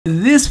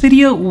This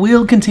video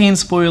will contain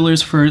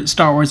spoilers for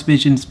Star Wars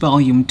Visions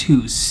Volume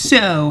 2,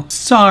 so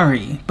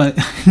sorry, but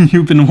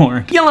you've been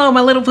warned. Hello, my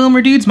little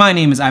filmer dudes, my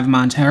name is Ivan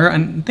Montero,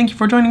 and thank you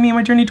for joining me on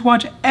my journey to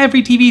watch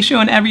every TV show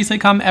and every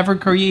sitcom ever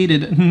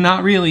created.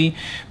 Not really,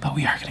 but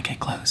we are gonna get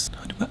close.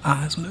 Don't my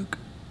eyes look.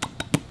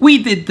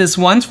 We did this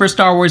once for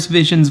Star Wars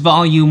Visions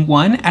Volume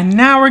 1, and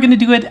now we're gonna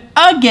do it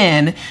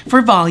again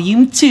for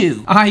Volume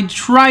 2. I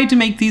tried to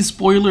make these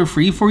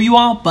spoiler-free for you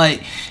all, but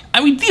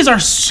I mean, these are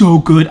so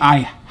good,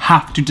 I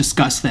have to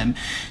discuss them.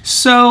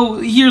 So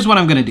here's what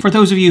I'm gonna do. For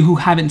those of you who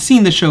haven't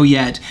seen the show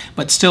yet,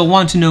 but still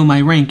want to know my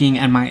ranking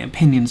and my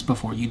opinions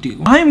before you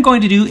do, I am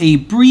going to do a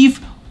brief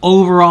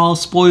overall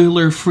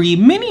spoiler-free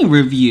mini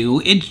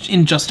review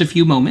in just a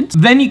few moments.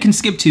 Then you can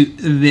skip to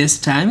this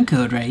time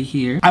code right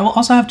here. I will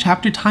also have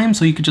chapter time,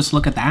 so you could just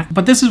look at that.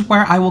 But this is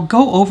where I will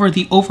go over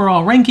the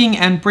overall ranking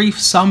and brief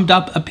summed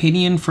up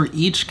opinion for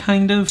each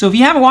kind of. So if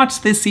you haven't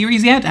watched this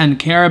series yet and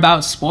care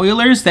about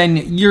spoilers, then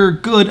you're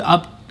good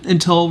up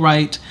until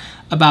right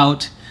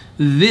about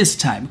this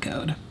time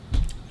code.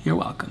 You're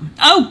welcome.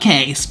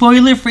 Okay,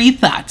 spoiler-free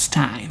thoughts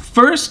time.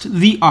 First,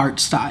 the art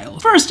style.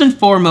 First and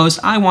foremost,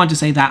 I want to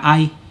say that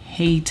I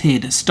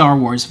hated Star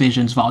Wars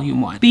Visions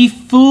Volume 1. The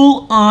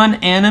full-on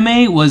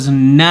anime was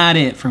not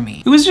it for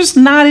me. It was just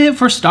not it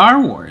for Star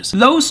Wars.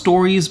 Those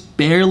stories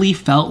barely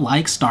felt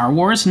like Star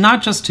Wars,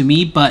 not just to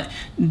me, but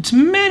to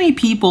many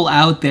people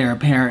out there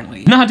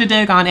apparently. Not to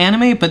dig on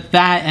anime, but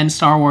that and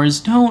Star Wars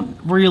don't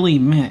really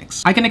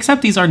mix. I can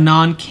accept these are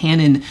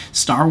non-canon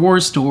Star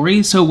Wars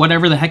stories, so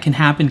whatever the heck can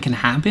happen,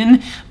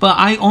 but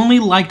I only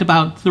liked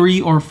about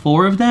 3 or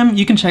 4 of them.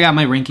 You can check out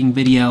my ranking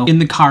video in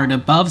the card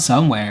above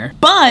somewhere.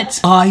 But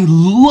I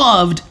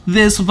loved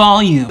this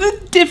volume.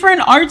 The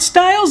different art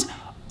styles,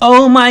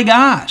 oh my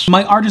gosh.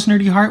 My artist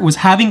nerdy heart was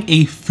having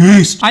a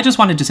feast. I just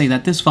wanted to say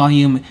that this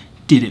volume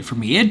did it for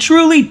me. It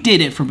truly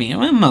did it for me,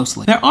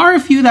 mostly. There are a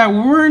few that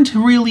weren't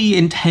really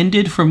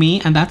intended for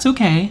me, and that's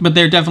okay, but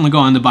they're definitely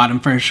going on the bottom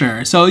for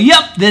sure. So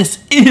yep,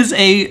 this is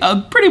a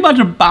pretty much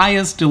a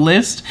biased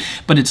list,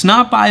 but it's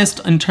not biased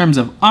in terms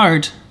of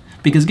art,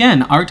 because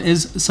again, art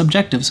is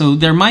subjective. So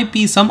there might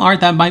be some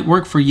art that might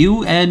work for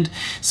you and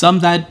some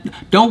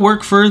that don't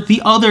work for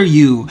the other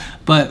you.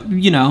 But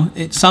you know,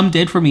 some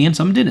did for me and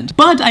some didn't.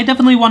 But I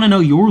definitely want to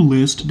know your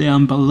list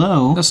down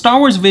below. The Star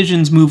Wars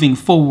Visions moving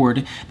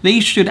forward,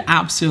 they should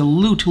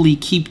absolutely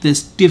keep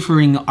this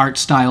differing art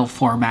style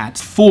format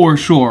for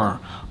sure.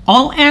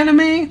 All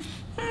anime?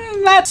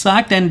 That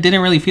sucked and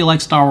didn't really feel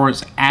like Star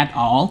Wars at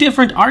all.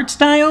 Different art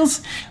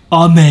styles?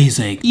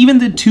 Amazing. Even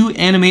the 2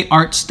 anime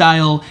art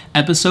style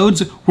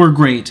episodes were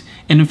great.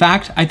 And in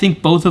fact, I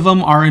think both of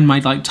them are in my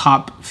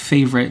top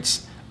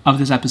favorites of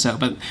this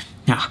episode, but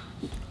yeah,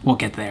 we'll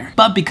get there.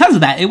 But because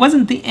of that, it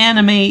wasn't the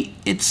anime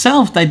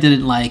itself that I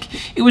didn't like.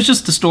 It was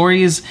just the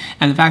stories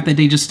and the fact that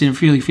they just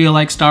didn't really feel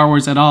like Star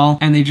Wars at all,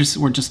 and they just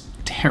were just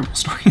terrible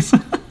stories.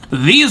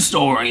 These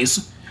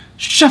stories,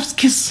 chef's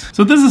kiss.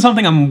 So this is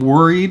something I'm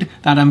worried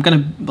that I'm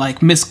gonna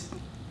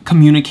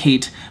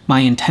miscommunicate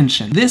my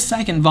intention. This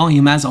second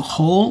volume as a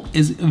whole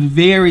is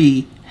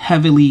very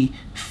heavily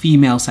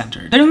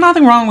female-centered. There's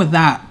nothing wrong with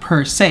that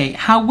per se.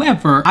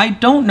 However, I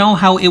don't know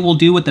how it will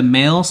do with the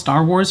male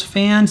Star Wars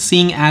fan,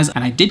 seeing as,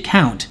 and I did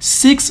count,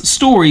 6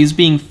 stories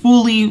being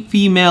fully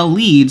female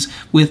leads,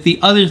 with the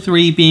other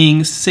 3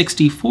 being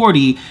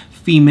 60-40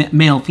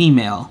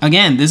 male-female.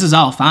 Again, this is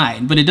all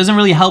fine, but it doesn't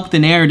really help the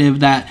narrative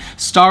that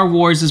Star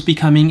Wars is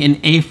becoming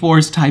an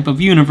A-Force type of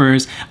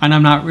universe, and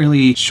I'm not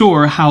really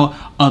sure how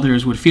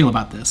others would feel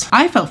about this.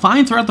 I felt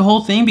fine throughout the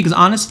whole thing because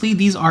honestly,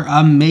 these are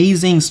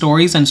amazing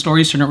stories, and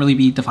stories shouldn't really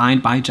be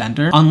defined by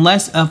gender,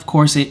 unless of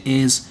course it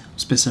is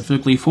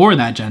specifically for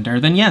that gender,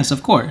 then yes,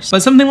 of course.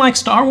 But something like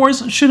Star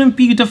Wars shouldn't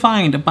be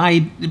defined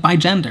by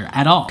gender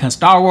at all, because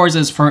Star Wars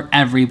is for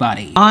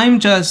everybody. I'm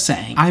just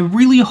saying, I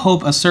really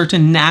hope a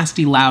certain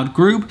nasty loud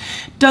group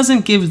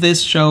doesn't give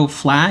this show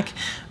flack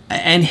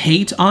and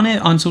hate on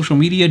it on social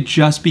media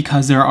just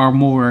because there are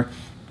more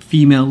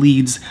female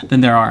leads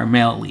than there are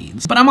male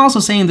leads. But I'm also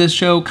saying this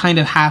show kind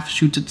of half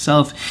shoots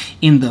itself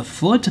in the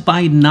foot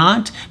by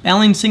not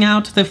balancing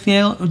out the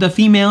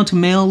female to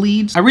male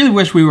leads. I really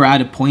wish we were at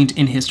a point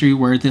in history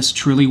where this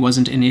truly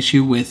wasn't an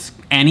issue with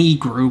any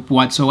group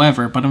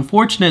whatsoever, but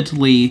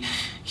unfortunately,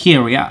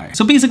 here we are.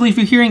 So basically, if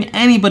you're hearing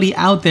anybody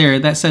out there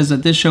that says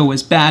that this show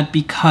is bad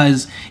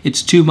because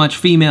it's too much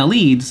female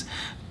leads,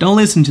 don't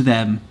listen to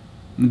them.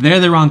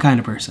 They're the wrong kind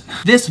of person.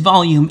 This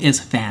volume is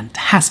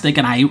fantastic,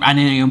 and I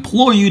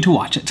implore you to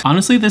watch it.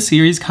 Honestly, this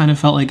series kind of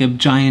felt like a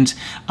giant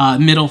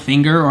middle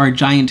finger or a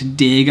giant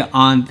dig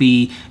on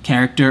the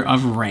character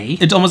of Rey.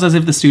 It's almost as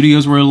if the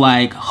studios were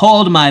like,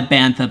 hold my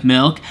bantha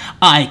milk,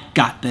 I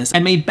got this,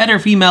 and made better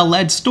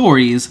female-led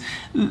stories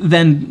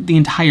than the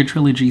entire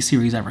trilogy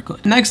series ever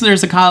could. Next,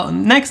 there's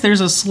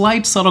a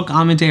slight subtle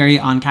commentary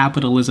on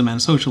capitalism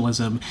and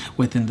socialism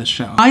within the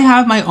show. I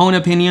have my own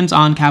opinions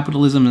on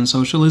capitalism and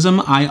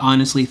socialism. I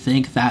honestly honestly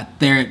think that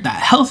that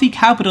healthy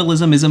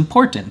capitalism is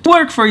important.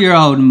 Work for your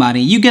own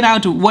money. You get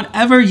out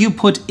whatever you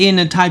put in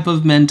a type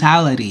of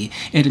mentality.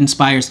 It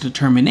inspires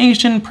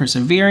determination,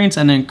 perseverance,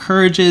 and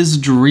encourages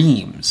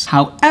dreams.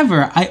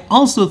 However, I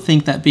also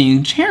think that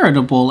being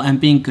charitable and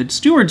being good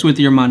stewards with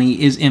your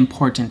money is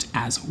important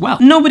as well.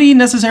 Nobody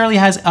necessarily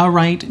has a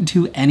right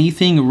to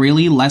anything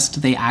really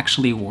lest they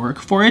actually work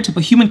for it,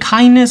 but human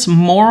kindness,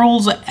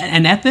 morals,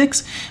 and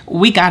ethics,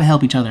 we gotta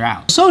help each other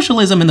out.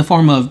 Socialism in the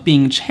form of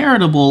being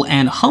charitable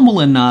and humble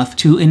enough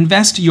to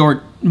invest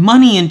your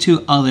money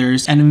into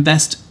others and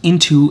invest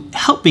into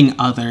helping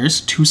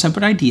others, two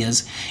separate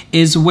ideas,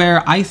 is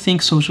where I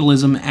think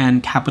socialism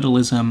and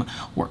capitalism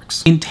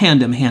works. In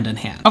tandem, hand in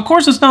hand. Of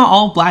course, it's not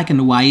all black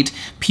and white.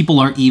 People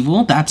are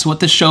evil. That's what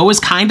the show is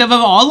kind of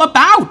all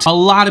about. A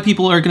lot of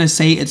people are gonna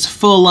say it's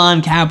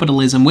full-on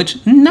capitalism,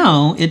 which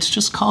no, it's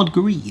just called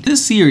greed.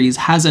 This series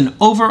has an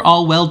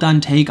overall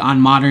well-done take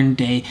on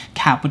modern-day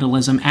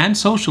capitalism and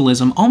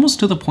socialism, almost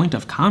to the point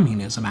of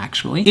communism,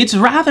 actually. It's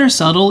rather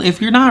subtle.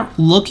 If you're not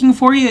looking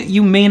for it,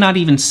 you may not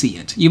even see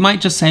it. You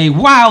might just say,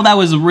 wow, that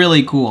was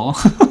really cool.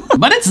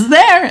 But it's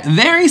there,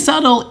 very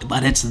subtle,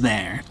 but it's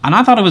there. And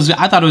I thought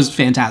it was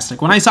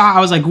fantastic. When I saw it, I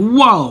was like,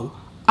 whoa,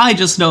 I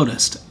just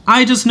noticed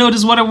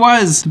what it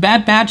was. The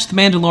Bad Batch, The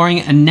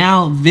Mandalorian, and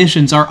now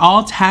Visions are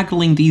all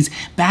tackling these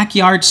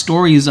backyard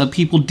stories of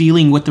people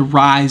dealing with the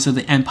rise of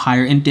the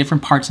Empire in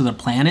different parts of the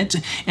planet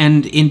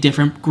and in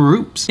different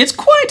groups. It's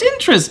quite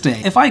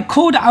interesting. If I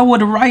could, I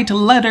would write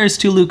letters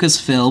to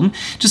Lucasfilm,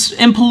 just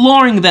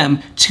imploring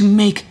them to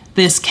make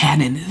this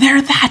canon.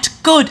 They're that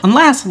good. And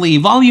lastly,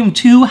 Volume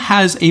 2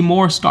 has a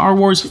more Star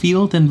Wars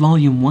feel than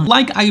Volume 1.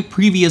 Like I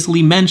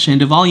previously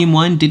mentioned, Volume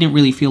 1 didn't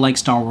really feel like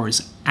Star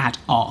Wars at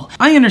all.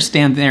 I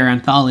understand their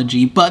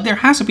anthology, but there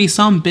has to be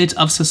some bit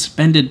of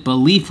suspended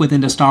belief within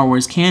the Star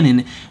Wars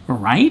canon,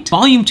 right?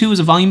 Volume 2 is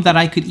a volume that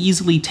I could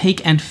easily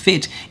take and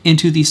fit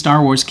into the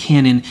Star Wars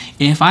canon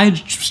if I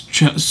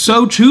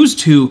so choose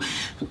to.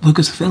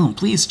 Lucasfilm,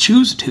 please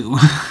choose to.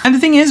 And the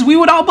thing is, we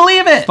would all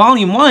believe it.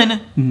 Volume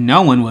 1,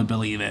 no one would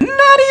believe it. Not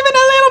even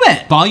a little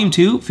bit. Volume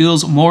 2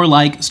 feels more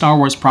like Star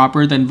Wars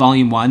proper than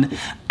Volume 1,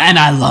 and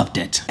I loved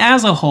it.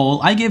 As a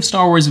whole, I give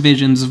Star Wars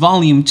Visions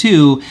Volume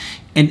 2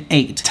 an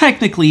 8.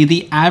 Technically,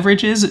 the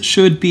averages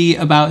should be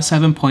about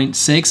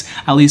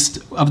 7.6, at least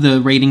of the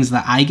ratings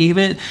that I gave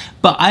it,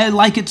 but I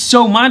like it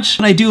so much,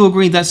 but I do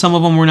agree that some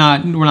of them were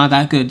not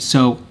that good,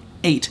 so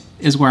 8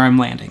 is where I'm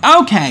landing.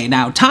 Okay,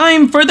 now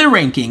time for the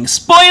ranking.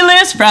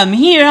 Spoilers from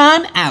here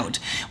on out.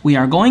 We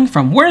are going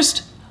from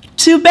worst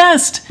to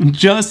best,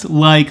 just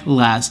like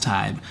last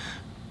time.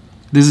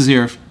 This is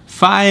your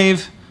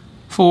 5,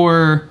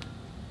 4,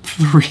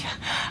 3.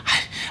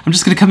 I'm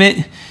just gonna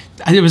commit.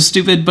 It was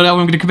stupid, but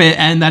I'm gonna commit,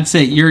 and that's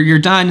it. You're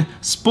done.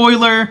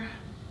 Spoiler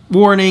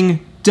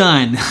warning,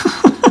 done.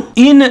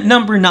 In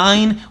number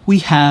 9, we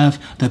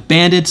have The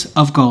Bandits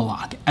of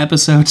Golok,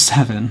 episode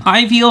 7.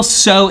 I feel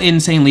so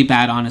insanely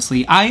bad,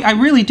 honestly. I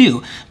really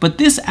do. But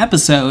this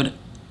episode,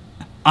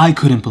 I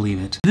couldn't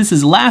believe it. This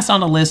is last on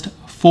the list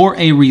for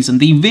a reason.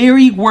 The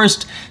very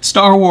worst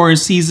Star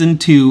Wars Season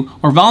 2,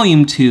 or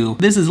Volume 2.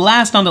 This is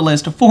last on the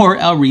list for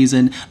a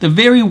reason. The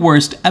very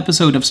worst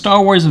episode of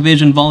Star Wars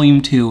Vision Volume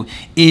 2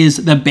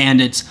 is The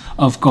Bandits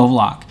of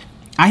Golok.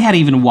 I had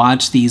even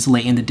watched these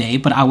late in the day,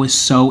 but I was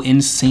so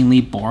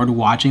insanely bored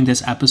watching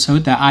this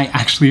episode that I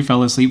actually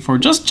fell asleep for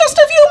just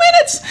a few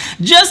minutes.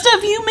 Just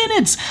a few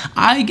minutes.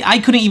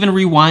 I couldn't even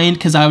rewind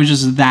because I was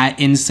just that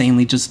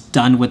insanely just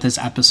done with this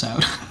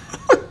episode.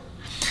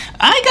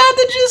 I got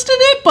the gist of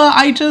it, but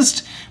I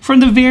just, from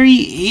the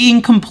very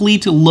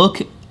incomplete look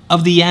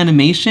of the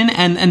animation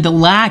and the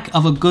lack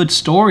of a good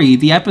story,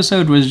 the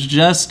episode was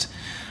just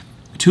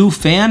too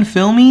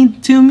fan-filmy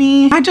to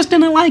me. I just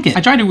didn't like it.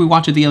 I tried to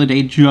rewatch it the other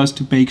day just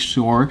to make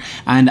sure,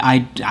 and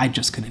I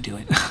just couldn't do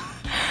it.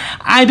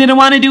 I didn't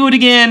want to do it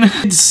again.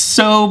 It's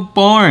so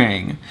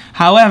boring.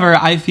 However,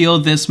 I feel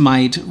this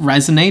might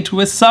resonate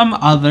with some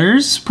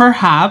others,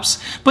 perhaps,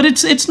 but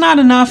it's not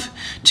enough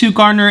to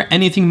garner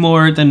anything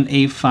more than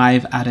a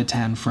 5 out of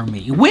 10 for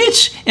me.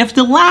 Which, if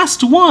the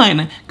last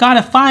one got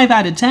a 5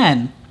 out of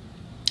 10,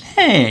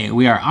 hey,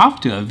 we are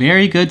off to a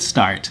very good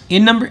start.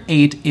 In number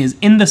 8 is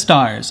In the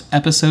Stars,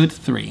 episode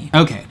 3.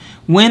 Okay,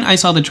 when I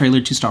saw the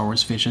trailer to Star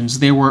Wars Visions,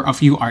 there were a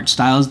few art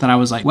styles that I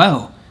was like,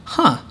 whoa,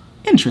 huh,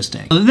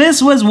 interesting.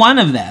 This was one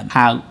of them.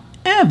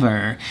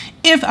 However,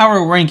 if I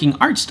were ranking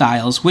art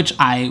styles, which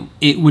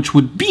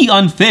would be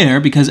unfair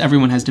because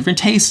everyone has different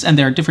tastes and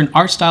there are different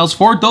art styles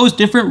for those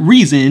different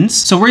reasons,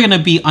 so we're gonna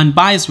be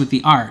unbiased with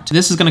the art.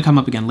 This is gonna come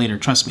up again later,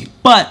 trust me.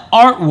 But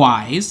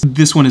art-wise,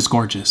 this one is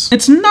gorgeous.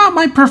 It's not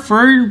my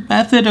preferred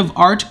method of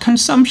art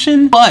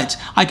consumption, but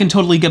I can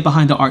totally get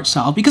behind the art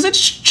style because it's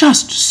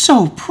just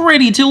so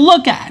pretty to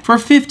look at. For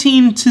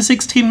 15 to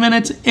 16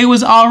 minutes, it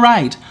was all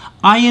right.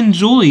 I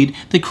enjoyed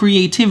the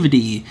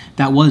creativity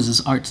that was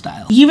this art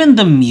style. Even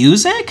the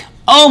music?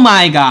 Oh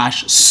my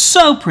gosh,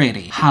 so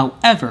pretty.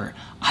 However,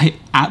 I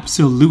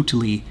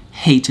absolutely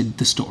hated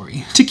the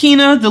story.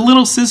 Takina, the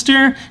little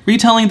sister,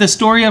 retelling the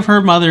story of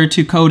her mother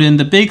to Koden,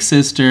 the big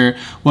sister,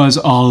 was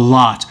a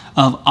lot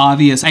of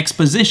obvious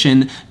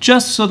exposition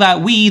just so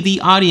that we,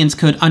 the audience,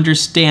 could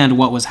understand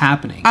what was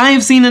happening.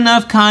 I've seen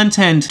enough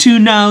content to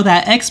know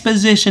that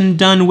exposition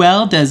done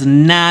well does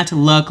not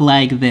look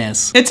like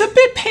this. It's a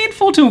bit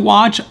painful to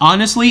watch,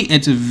 honestly.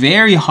 It's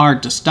very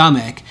hard to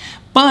stomach,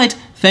 but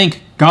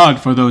thank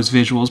God for those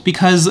visuals,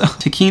 because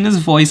Takina's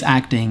voice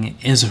acting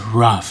is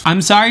rough.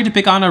 I'm sorry to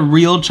pick on a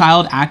real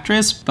child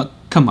actress, but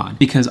come on,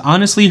 because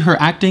honestly, her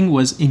acting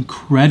was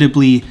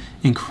incredibly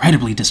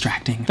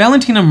distracting.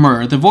 Valentina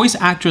Murr, the voice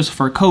actress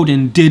for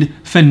Coden, did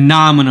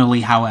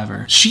phenomenally,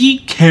 however. She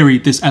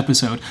carried this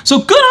episode, so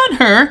good on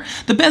her.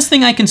 The best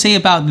thing I can say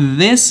about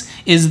this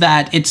is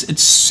that it's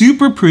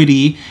super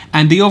pretty,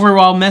 and the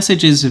overall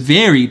message is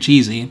very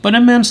cheesy, but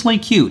immensely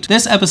cute.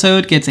 This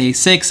episode gets a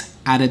 6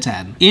 out of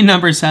 10. In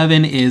number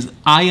 7 is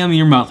I Am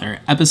Your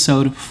Mother,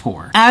 episode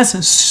 4.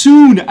 As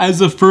soon as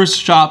the first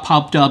shot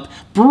popped up,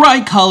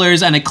 bright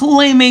colors and a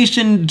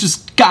claymation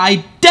just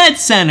guy dead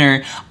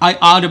center, I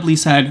audibly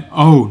said,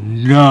 oh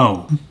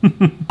no.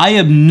 I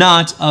am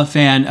not a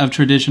fan of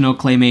traditional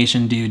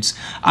claymation dudes.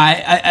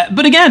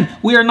 But again,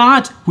 we are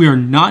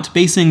not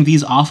basing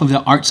these off of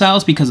the art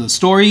styles, because the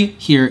story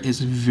here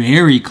is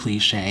very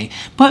cliche,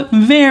 but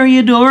very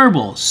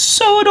adorable.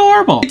 So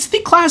adorable. It's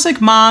the classic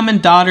mom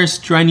and daughter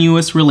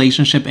strenuous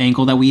relationship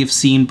angle that we have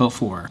seen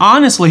before.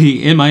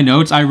 Honestly, in my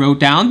notes I wrote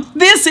down,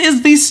 this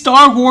is the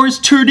Star Wars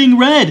turning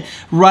red,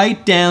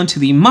 right down to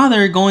the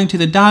mother going to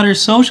the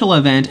daughter's social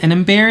event and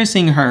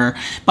embarrassing her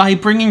by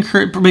bringing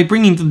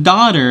the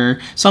daughter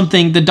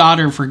something the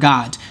daughter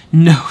forgot.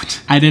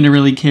 Note, I didn't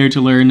really care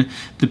to learn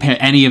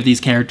any of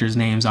these characters'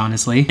 names,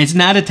 honestly. It's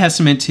not a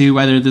testament to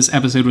whether this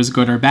episode was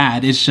good or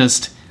bad,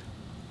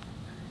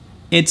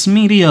 it's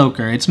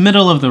mediocre. It's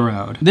middle of the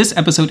road. This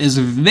episode is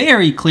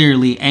very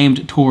clearly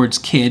aimed towards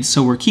kids,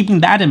 so we're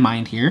keeping that in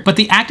mind here. But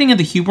the acting and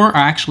the humor are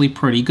actually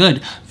pretty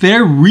good.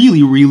 They're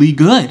really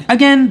good.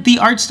 Again, the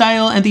art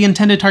style and the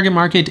intended target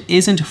market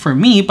isn't for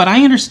me, but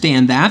I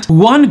understand that.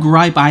 One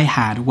gripe I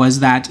had was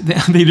that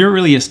they didn't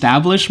really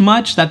establish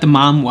much that the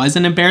mom was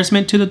an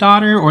embarrassment to the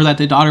daughter, or that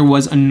the daughter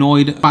was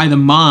annoyed by the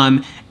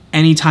mom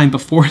anytime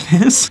before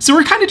this. So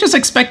we're kind of just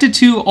expected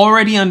to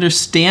already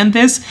understand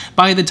this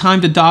by the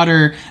time the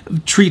daughter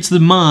treats the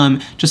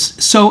mom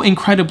just so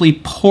incredibly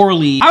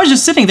poorly. I was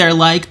just sitting there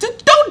like,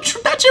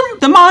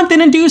 the mom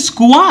didn't do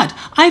squat.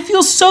 I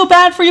feel so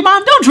bad for your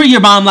mom. Don't treat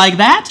your mom like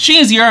that. She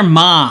is your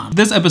mom.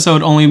 This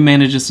episode only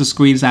manages to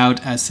squeeze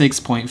out a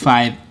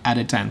 6.5 out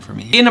of 10 for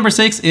me. In number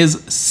 6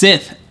 is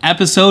Sith,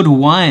 episode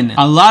 1.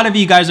 A lot of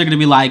you guys are gonna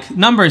be like,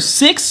 number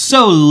 6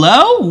 so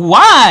low?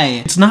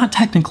 Why? It's not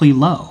technically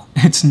low.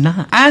 It's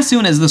not. As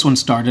soon as this one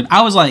started,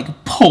 I was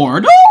like,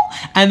 Portal?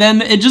 And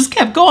then it just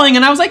kept going,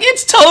 and I was like,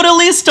 it's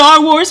totally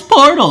Star Wars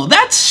Portal.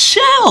 That's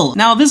Shell.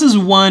 Now, this is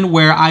one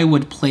where I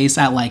would place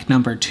at like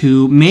number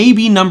 2,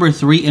 maybe number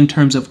 3 in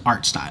terms of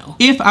art style.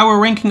 If I were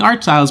ranking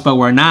art styles, but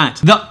we're not.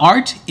 The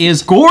art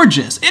is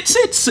gorgeous.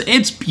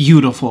 It's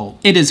beautiful.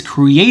 It is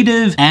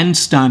creative and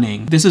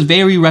stunning. This is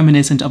very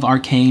reminiscent of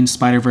Arcane,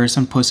 Spider-Verse,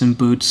 and Puss in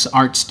Boots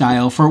art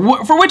style, for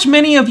which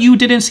many of you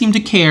didn't seem to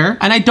care,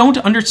 and I don't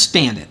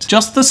understand it.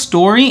 Just the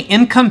story,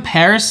 in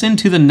comparison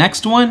to the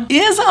next one,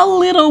 is a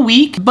little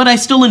weak, but I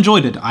still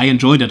enjoyed it. I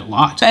enjoyed it a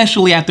lot,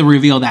 especially at the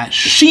reveal that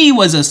she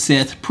was a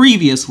Sith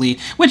previously,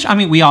 which, I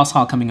mean, we all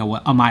saw coming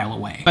a mile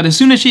away. But as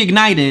soon as she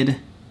ignited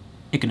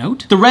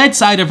the red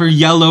side of her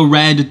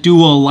yellow-red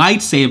dual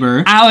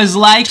lightsaber, I was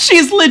like,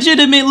 she's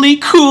legitimately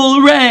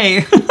cool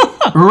Rey.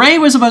 Rey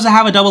was supposed to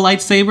have a double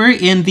lightsaber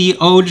in the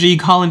OG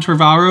Colin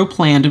Trevorrow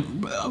planned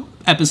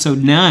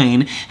episode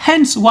 9,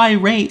 hence why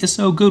Rey is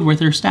so good with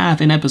her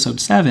staff in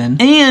episode 7.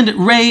 And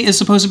Rey is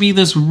supposed to be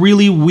this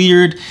really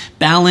weird,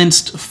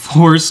 balanced,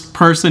 forced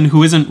person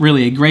who isn't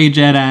really a gray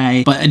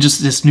Jedi, but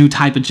just this new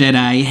type of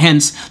Jedi,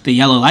 hence the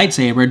yellow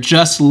lightsaber,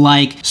 just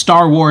like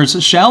Star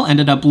Wars Shell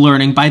ended up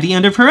learning by the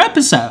end of her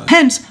episode.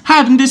 Hence,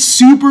 having this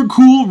super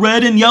cool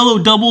red and yellow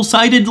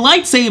double-sided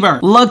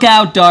lightsaber. Look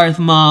out, Darth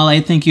Maul,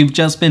 I think you've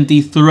just been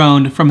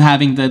dethroned from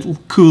having the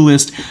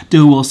coolest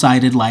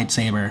dual-sided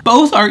lightsaber.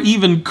 Both are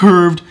even curved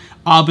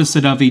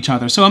opposite of each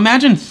other. So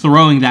imagine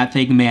throwing that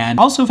thing, man.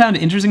 Also found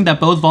it interesting that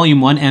both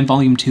Volume 1 and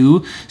Volume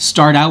 2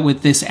 start out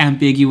with this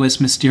ambiguous,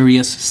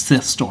 mysterious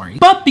Sith story.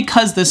 But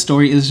because this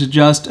story is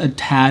just a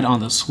tad on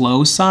the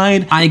slow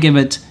side, I give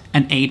it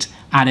an 8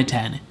 out of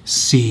 10.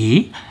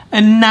 See?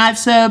 And not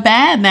so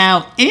bad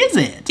now, is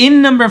it?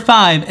 In number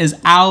 5 is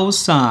Ao's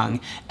Song,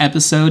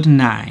 episode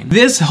 9.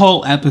 This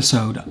whole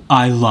episode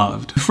I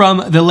loved.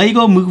 From the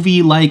Lego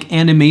movie-like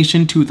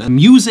animation to the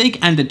music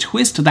and the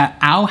twist that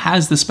Ao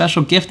has the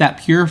special gift that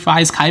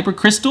purifies kyber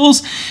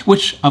crystals,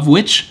 which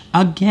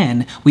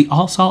again, we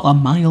all saw a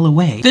mile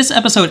away. This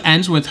episode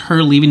ends with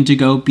her leaving to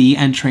go be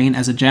and train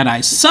as a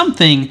Jedi,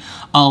 something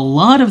a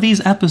lot of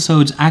these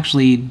episodes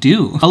actually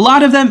do. A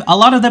lot of them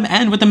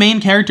end with the main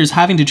characters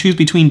having to choose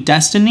between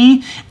destiny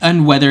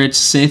and whether it's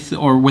Sith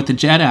or with the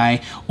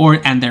Jedi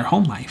and their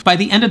home life. By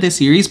the end of this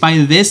series, by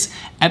this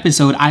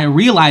episode, I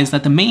realized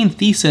that the main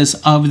thesis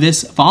of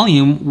this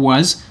volume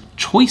was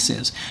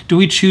choices. Do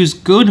we choose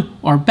good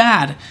or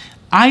bad?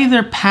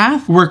 Either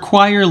path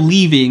require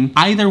leaving.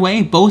 Either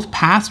way, both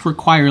paths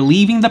require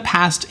leaving the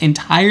past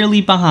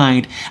entirely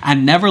behind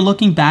and never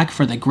looking back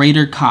for the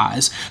greater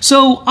cause.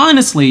 So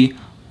honestly,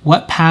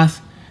 what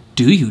path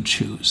do you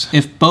choose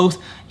if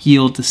both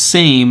yield the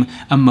same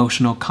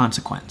emotional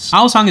consequence?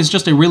 Owl Song is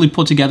just a really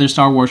put together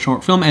Star Wars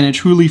short film, and it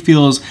truly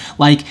feels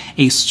like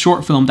a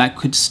short film that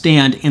could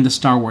stand in the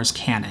Star Wars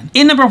canon.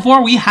 In number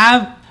 4, we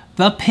have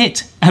The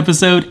Pit,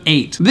 episode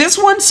 8. This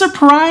one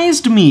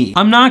surprised me.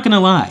 I'm not gonna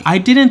lie. I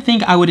didn't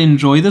think I would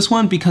enjoy this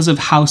one because of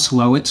how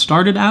slow it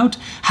started out.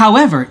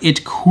 However,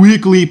 it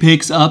quickly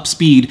picks up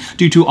speed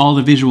due to all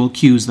the visual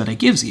cues that it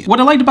gives you.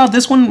 What I liked about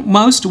this one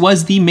most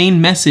was the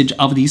main message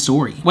of the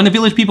story. When the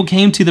village people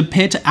came to the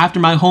pit after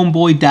my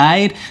homeboy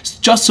died,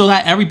 just so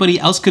that everybody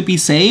else could be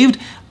saved,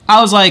 I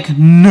was like,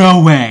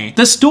 no way.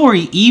 The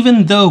story,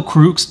 even though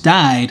Crooks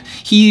died,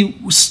 he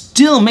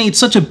still made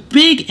such a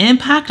big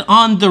impact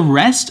on the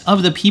rest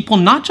of the people,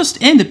 not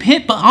just in the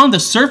pit, but on the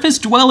surface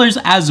dwellers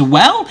as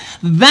well.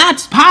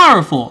 That's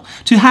powerful.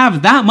 To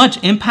have that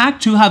much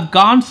impact, to have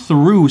gone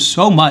through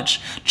so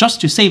much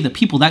just to save the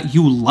people that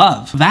you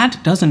love, that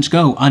doesn't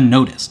go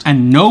unnoticed.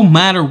 And no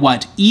matter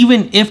what,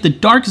 even if the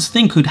darkest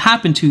thing could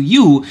happen to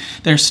you,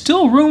 there's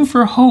still room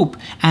for hope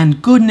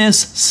and goodness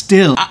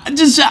still.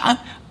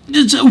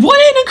 What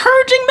an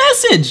encouraging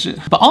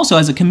message! But also,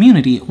 as a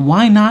community,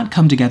 why not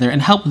come together and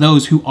help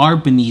those who are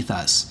beneath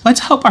us?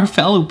 Let's help our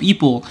fellow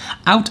people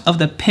out of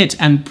the pit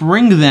and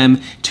bring them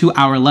to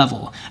our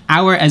level.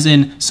 Our as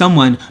in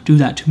someone do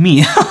that to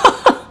me.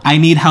 I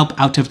need help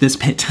out of this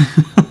pit.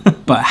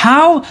 But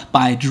how?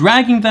 By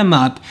dragging them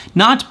up,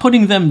 not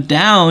putting them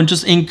down,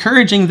 just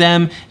encouraging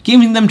them,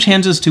 giving them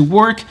chances to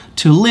work,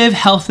 to live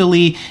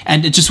healthily,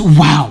 and it just,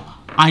 wow.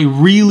 I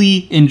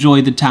really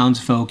enjoyed the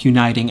townsfolk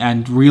uniting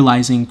and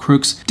realizing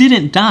Crooks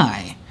didn't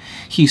die.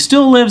 He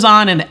still lives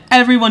on in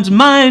everyone's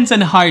minds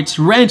and hearts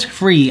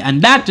rent-free,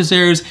 and that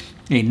deserves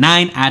a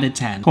 9 out of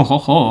 10. Ho ho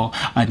ho,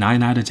 a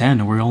 9 out of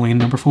 10, we're only in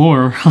number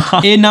 4.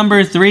 In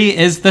number 3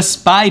 is The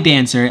Spy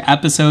Dancer,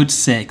 episode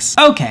 6.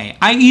 Okay,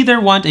 I either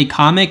want a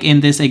comic in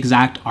this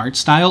exact art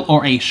style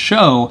or a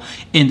show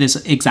in this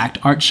exact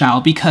art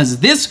style, because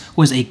this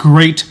was a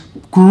great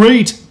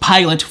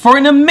pilot for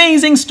an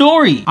amazing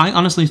story. I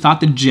honestly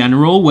thought the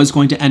general was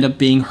going to end up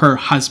being her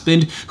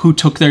husband who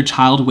took their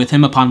child with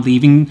him upon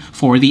leaving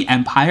for the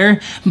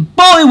Empire.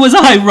 Boy, was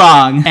I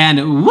wrong!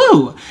 And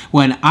woo,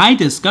 when I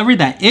discovered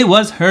that it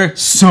was her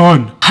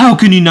son. How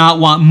can you not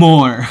want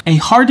more? A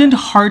hardened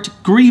heart,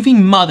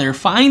 grieving mother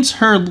finds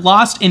her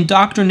lost,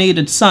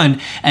 indoctrinated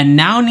son and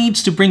now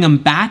needs to bring him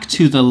back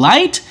to the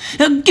light?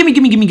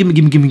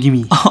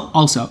 Gimme.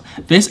 Also,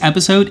 this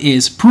episode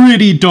is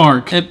pretty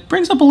dark. It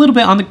brings up a little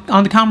bit on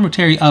the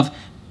commentary of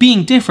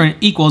being different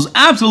equals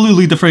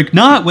absolutely the frick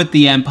not with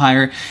the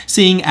Empire,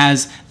 seeing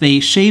as they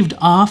shaved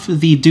off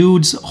the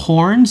dude's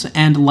horns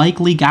and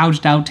likely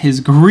gouged out his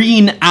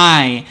green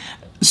eye.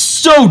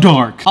 So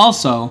dark.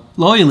 Also,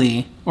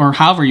 Loyally, or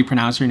however you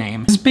pronounce her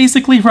name, is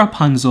basically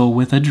Rapunzel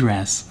with a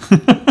dress.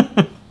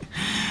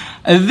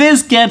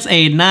 This gets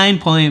a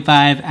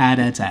 9.5 out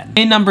of 10.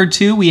 In number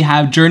 2, we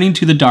have Journey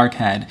to the Dark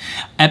Head,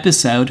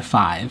 episode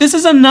 5. This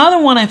is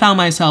another one I found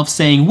myself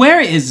saying, where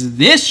is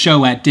this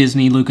show at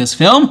Disney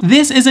Lucasfilm?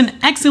 This is an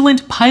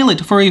excellent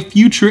pilot for a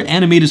future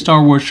animated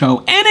Star Wars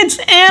show, and it's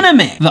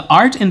anime. The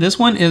art in this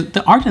one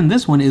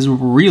is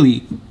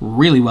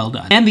really well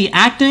done. And the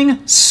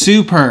acting,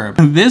 superb.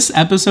 This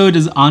episode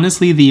is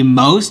honestly the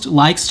most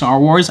like Star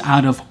Wars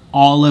out of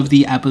all of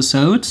the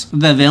episodes.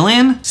 The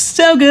villain,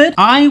 so good.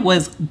 I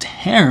was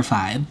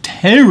terrified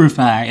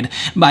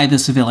by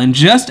this villain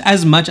just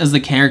as much as the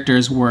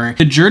characters were.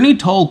 The journey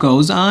Toll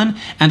goes on,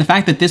 and the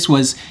fact that this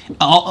was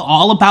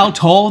all about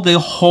Toll the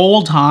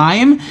whole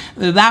time,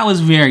 that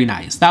was very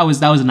nice. That was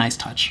a nice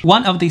touch.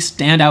 One of the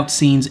standout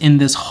scenes in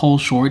this whole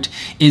short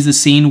is the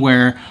scene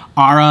where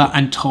Ara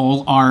and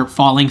Toll are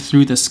falling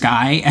through the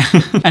sky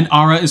and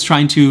Ara is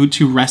trying to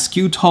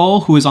rescue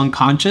Toll, who is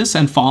unconscious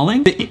and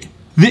falling.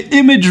 The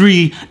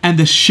imagery and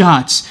the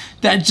shots,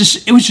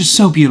 it was just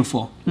so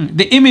beautiful.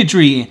 The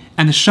imagery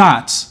and the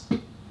shots.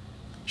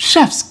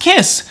 Chef's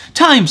kiss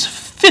times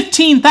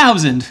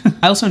 15,000.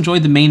 I also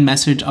enjoyed the main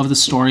message of the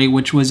story,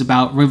 which was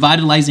about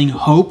revitalizing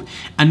hope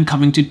and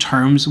coming to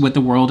terms with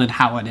the world and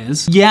how it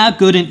is. Yeah,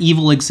 good and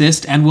evil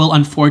exist and will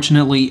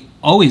unfortunately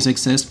always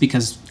exist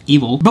because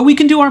evil, but we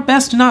can do our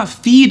best to not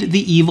feed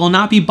the evil,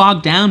 not be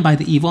bogged down by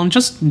the evil, and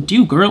just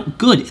do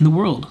good in the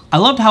world. I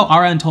loved how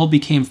Ara and Toll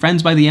became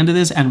friends by the end of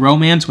this, and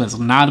romance was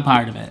not a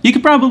part of it. You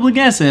could probably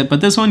guess it,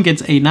 but this one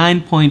gets a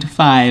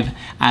 9.5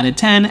 out of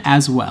 10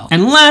 as well.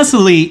 And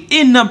lastly,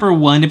 in number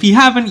 1, if you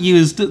haven't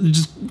used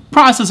just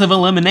process of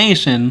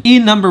elimination,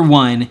 in number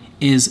 1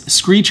 is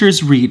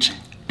Screecher's Reach,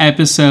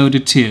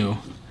 episode 2.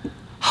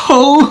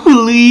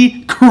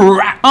 Holy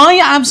crap!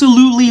 I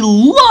absolutely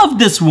love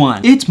this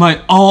one! It's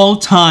my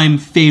all-time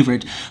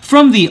favorite.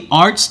 From the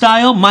art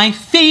style, my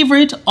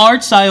favorite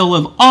art style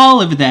of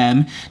all of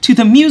them, to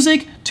the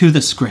music, to the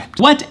script.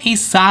 What a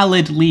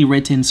solidly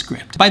written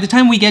script. By the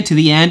time we get to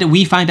the end,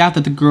 we find out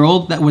that the girl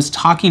that was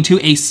talking to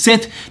a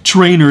Sith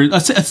trainer, a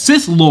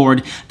Sith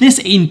Lord, this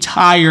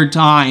entire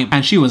time,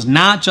 and she was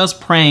not just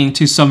praying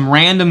to some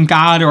random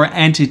god or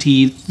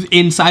entity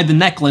inside the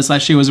necklace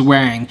that she was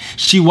wearing.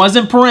 She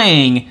wasn't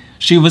praying.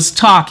 She was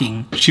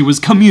talking. She was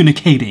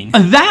communicating.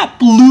 That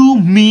blew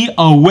me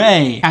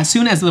away. As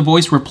soon as the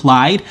voice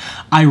replied,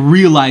 I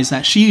realized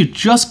that she had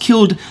just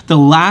killed the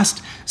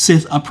last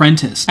Sith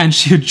apprentice, and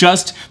she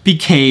just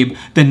became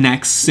the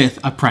next Sith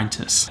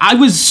apprentice. I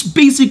was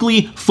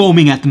basically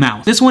foaming at the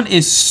mouth. This one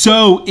is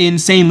so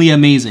insanely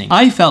amazing.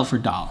 I felt for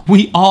Dahl.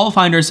 We all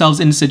find ourselves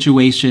in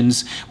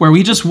situations where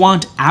we just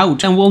want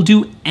out and we'll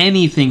do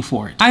anything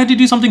for it. I had to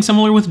do something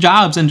similar with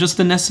jobs and just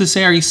the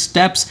necessary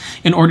steps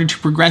in order to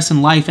progress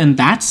in life, and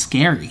that's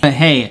scary. But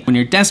hey, when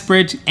you're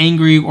desperate,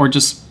 angry, or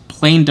just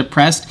plain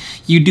depressed,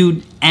 you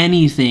do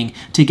anything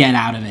to get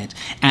out of it.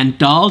 And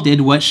Dahl did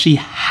what she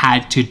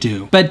had to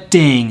do. But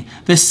dang,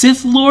 the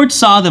Sith Lord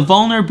saw the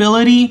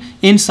vulnerability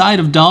inside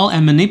of Dahl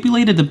and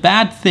manipulated the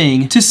bad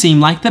thing to seem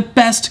like the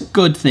best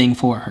good thing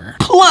for her.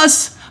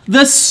 Plus,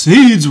 the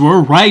seeds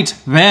were right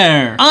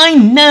there. I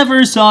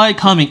never saw it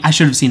coming. I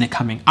should have seen it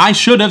coming. I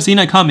should have seen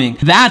it coming.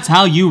 That's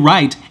how you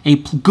write a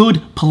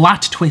good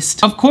plot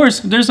twist. Of course,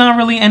 there's not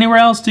really anywhere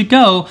else to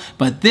go,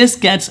 but this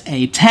gets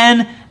a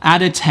 10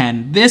 out of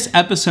 10. This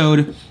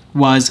episode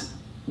was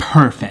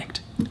perfect.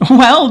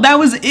 Well, that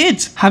was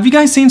it. Have you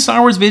guys seen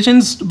Star Wars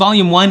Visions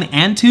Volume 1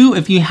 and 2?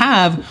 If you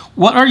have,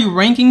 what are your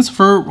rankings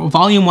for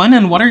Volume 1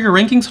 and what are your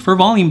rankings for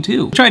Volume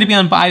 2? Try to be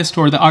unbiased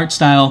toward the art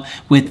style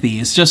with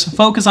these. Just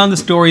focus on the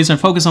stories and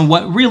focus on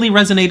what really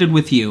resonated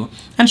with you.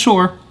 And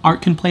sure,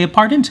 art can play a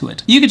part into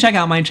it. You can check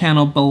out my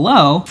channel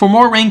below for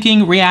more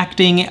ranking,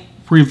 reacting,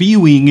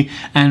 reviewing,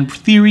 and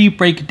theory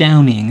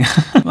breakdowning.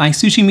 My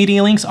sushi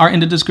media links are in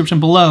the description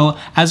below,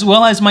 as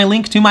well as my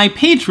link to my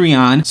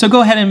Patreon, so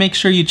go ahead and make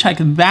sure you check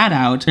that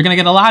out. You're gonna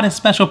get a lot of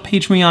special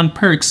Patreon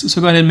perks,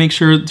 so go ahead and make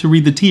sure to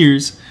read the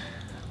tiers.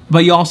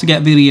 But you also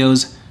get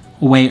videos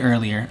way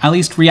earlier, at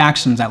least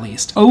reactions at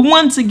least.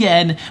 Once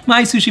again,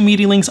 my sushi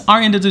media links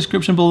are in the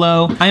description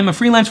below. I am a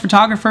freelance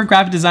photographer,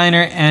 graphic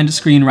designer, and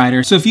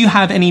screenwriter, so if you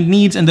have any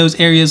needs in those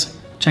areas,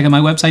 check out my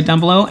website down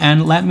below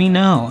and let me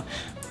know.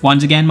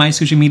 Once again, my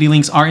sushi media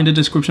links are in the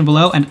description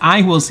below, and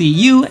I will see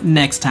you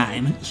next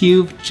time.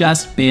 You've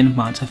just been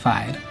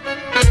Montified.